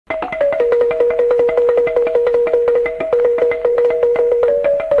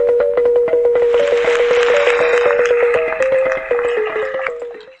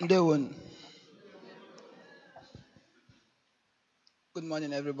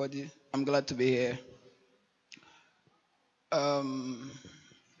everybody. I'm glad to be here. Um,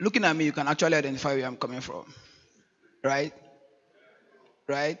 Looking at me, you can actually identify where I'm coming from, right?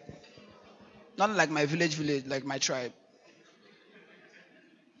 Right? Not like my village, like my tribe,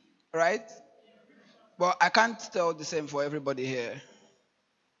 right? But I can't tell the same for everybody here.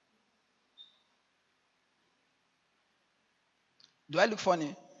 Do I look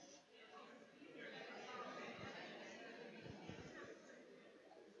funny?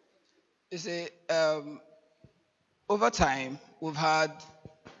 You see, over time, we've had,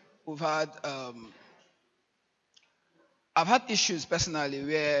 I've had issues personally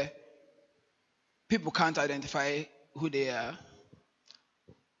where people can't identify who they are.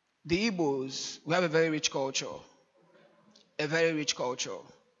 The Igbos, we have a very rich culture, a very rich culture.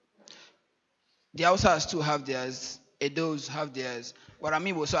 The Hausas too have theirs, Edos have theirs. But I'm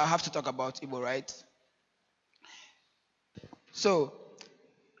Igbo, so I have to talk about Igbo, right? So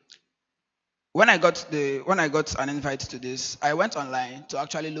when I got an invite to this, I went online to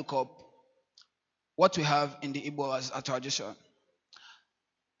actually look up what we have in the Igbo as a tradition.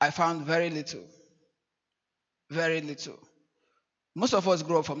 I found very little, very little. Most of us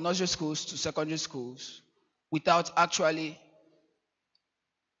grow up from nursery schools to secondary schools without actually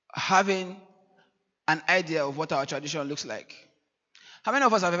having an idea of what our tradition looks like. How many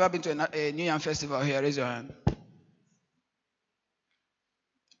of us have ever been to a New Yam festival here? Raise your hand.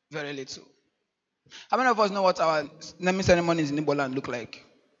 Very little. How many of us know what our naming ceremonies in Igbo land look like?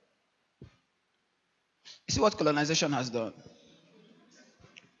 You see what colonization has done?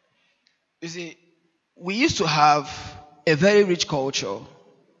 You see, we used to have a very rich culture.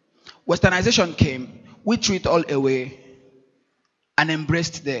 Westernization came, we threw it all away and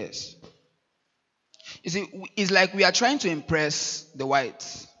embraced theirs. You see, it's like we are trying to impress the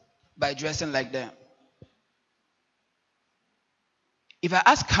whites by dressing like them. If I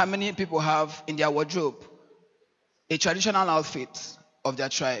ask how many people have in their wardrobe a traditional outfit of their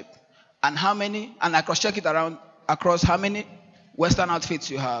tribe, and I cross-check it around across how many Western outfits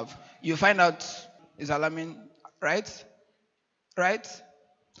you have, you find out is alarming, right? Right?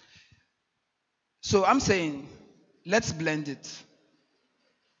 So I'm saying, let's blend it.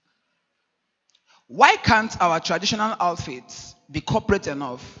 Why can't our traditional outfits be corporate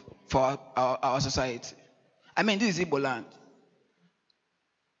enough for our society? I mean, this is Igbo land.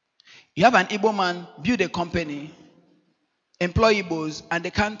 You have an Igbo man build a company, employ Igbos, and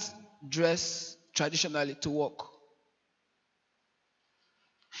they can't dress traditionally to work.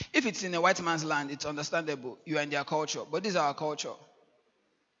 If it's in a white man's land, it's understandable. You are in their culture. But this is our culture.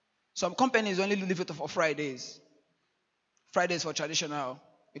 Some companies only leave it for Fridays. Fridays for traditional.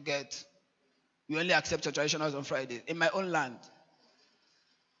 You get. We only accept your traditionals on Fridays. In my own land.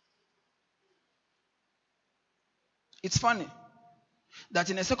 It's funny that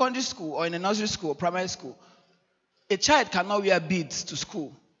in a secondary school or in a nursery school or primary school, a child cannot wear beads to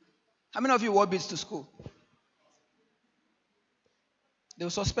school. How many of you wore beads to school? They will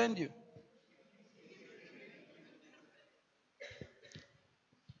suspend you.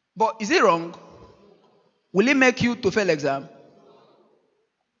 But is it wrong? Will it make you to fail exam?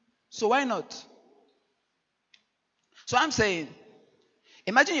 So why not? So I'm saying,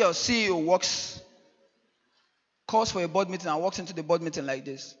 imagine your CEO calls for a board meeting and walks into the board meeting like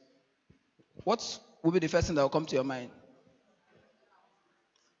this. What will be the first thing that will come to your mind?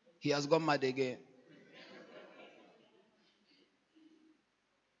 He has gone mad again.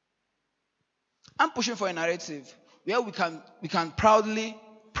 I'm pushing for a narrative where we can proudly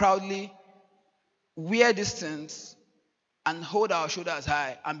wear these things and hold our shoulders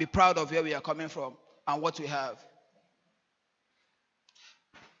high and be proud of where we are coming from and what we have.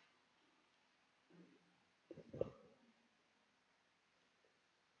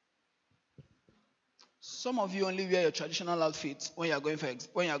 Some of you only wear your traditional outfits when you are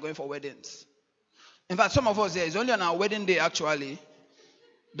going for weddings. In fact, some of us here, it's only on our wedding day actually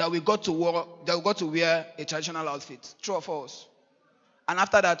that we got to wear a traditional outfit. True or false? And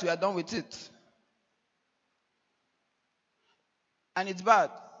after that, we are done with it. And it's bad.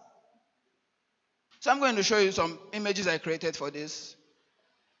 So I'm going to show you some images I created for this.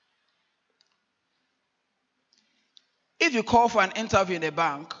 If you call for an interview in a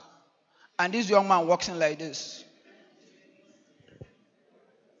bank, and this young man walks in like this,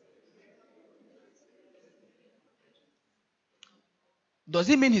 does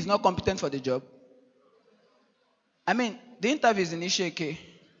it mean he's not competent for the job? I mean, the interview is in Isheke,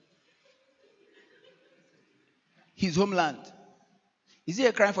 his homeland. Is it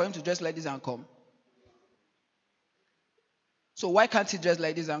a crime for him to dress like this and come? So why can't he dress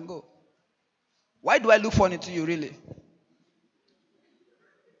like this and go? Why do I look funny to you, really?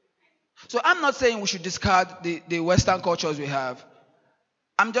 So I'm not saying we should discard the Western cultures we have.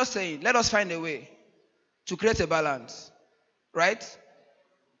 I'm just saying, let us find a way to create a balance, right?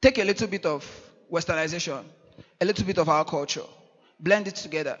 Take a little bit of Westernization, a little bit of our culture, blend it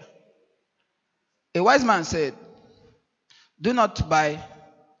together. A wise man said, do not buy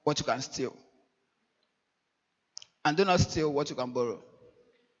what you can steal, and do not steal what you can borrow.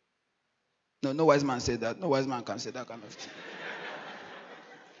 No, no wise man said that. No wise man can say that kind of thing.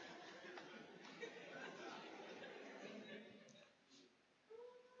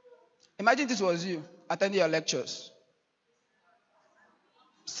 Imagine this was you attending your lectures.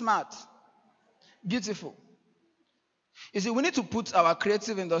 Smart, beautiful. You see, we need to put our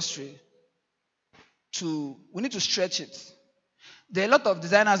creative industry we need to stretch it. There are a lot of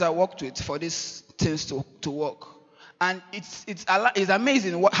designers I worked with for these things to work. And it's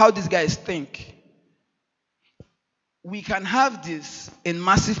amazing how these guys think. We can have this in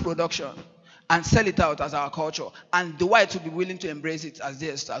massive production and sell it out as our culture. And the whites will be willing to embrace it as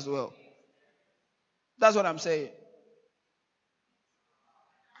theirs as well. That's what I'm saying.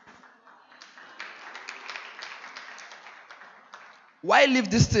 Why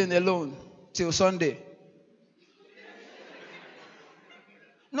leave this thing alone till Sunday?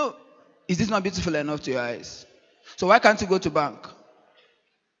 No. Is this not beautiful enough to your eyes? So why can't you go to bank?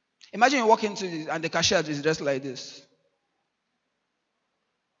 Imagine you walk into this and the cashier is dressed like this.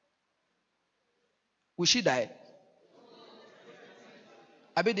 Will she die?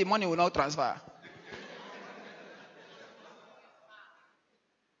 I bet the money will not transfer.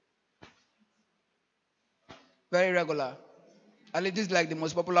 Very regular. At least this is like the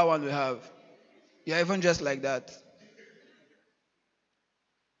most popular one we have. You're even dressed like that.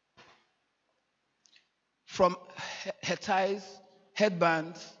 From head ties,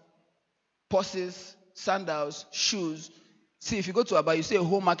 headbands, purses, sandals, shoes. See, if you go to Aba, you see a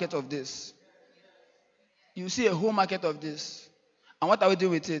whole market of this. You see a whole market of this. And what are we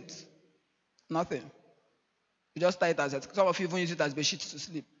doing with it? Nothing. You just tie it as some of you even use it as bed sheets to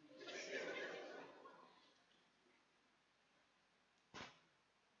sleep.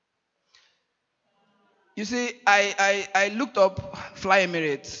 You see, I looked up Fly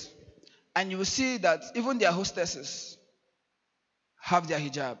Emirates, and you will see that even their hostesses have their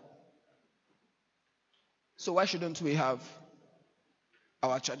hijab. So why shouldn't we have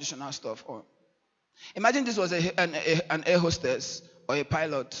our traditional stuff on? Imagine this was an air hostess or a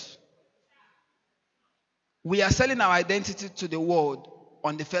pilot. We are selling our identity to the world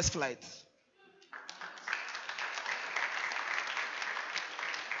on the first flight.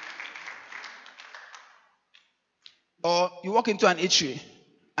 Or you walk into an eatery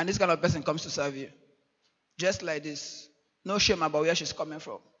and this kind of person comes to serve you. Just like this. No shame about where she's coming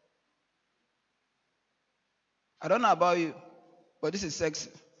from. I don't know about you, but this is sexy.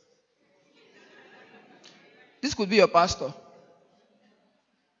 This could be your pastor.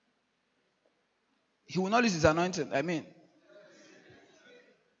 He will not lose his anointing. And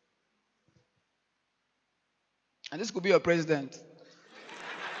this could be your president.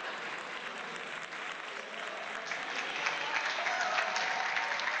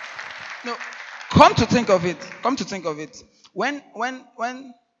 No, come to think of it. When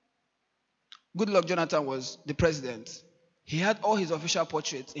Goodluck Jonathan was the president, he had all his official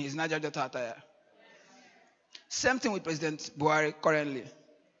portraits in his Niger Delta attire. Same thing with President Buhari currently.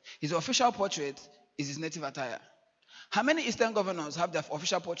 His official portrait is his native attire. How many Eastern governors have their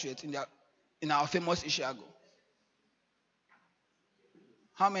official portrait in our famous Ishiago?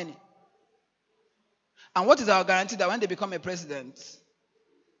 How many? And what is our guarantee that when they become a president,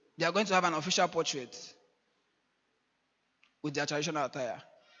 they are going to have an official portrait with their traditional attire?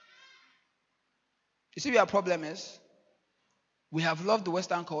 You see where our problem is? We have loved the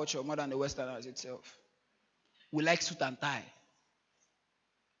Western culture more than the Westerners itself. We like suit and tie.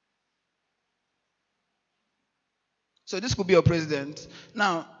 So this could be your president.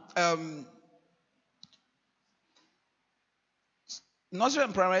 Now, nursery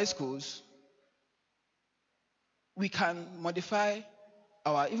and primary schools, we can modify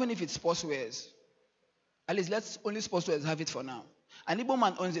even if it's sportswears. At least let's only sportswears have it for now. An Igbo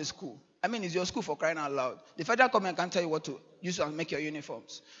man owns a school. It's your school for crying out loud. The federal government can't tell you what to use and make your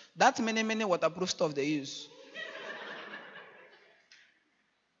uniforms. That many waterproof stuff they use.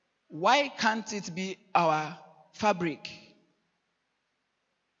 Why can't it be our fabric?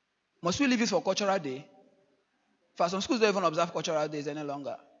 Must we leave it for cultural day? For some schools don't even observe cultural days any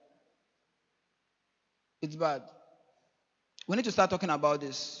longer. It's bad. We need to start talking about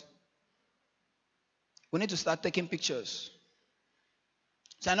this. We need to start taking pictures.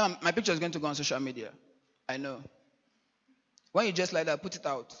 So I know my picture is going to go on social media. I know. When you just like that, put it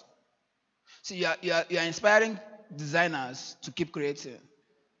out. So you are inspiring designers to keep creating.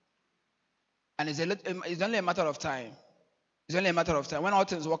 And it's only a matter of time. It's only a matter of time. When all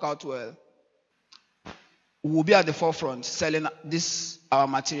things work out well, we will be at the forefront selling our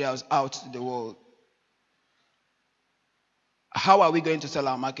materials out to the world. How are we going to sell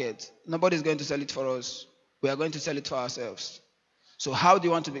our market? Nobody's going to sell it for us. We are going to sell it for ourselves. So how do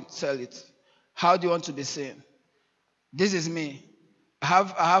you want to sell it? How do you want to be seen? This is me. I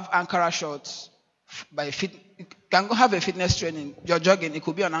have Ankara shorts you can go have a fitness training. You're jogging. It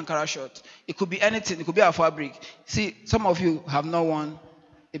could be an Ankara short. It could be anything. It could be a fabric. See, some of you have not worn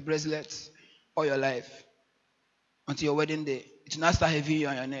a bracelet all your life until your wedding day. It will not start heavy you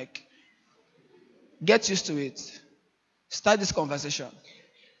on your neck. Get used to it. Start this conversation.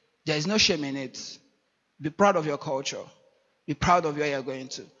 There is no shame in it. Be proud of your culture. Be proud of where you're going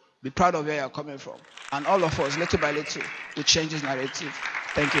to. Be proud of where you're coming from. And all of us, little by little, will change this narrative.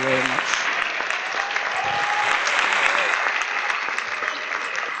 Thank you very much.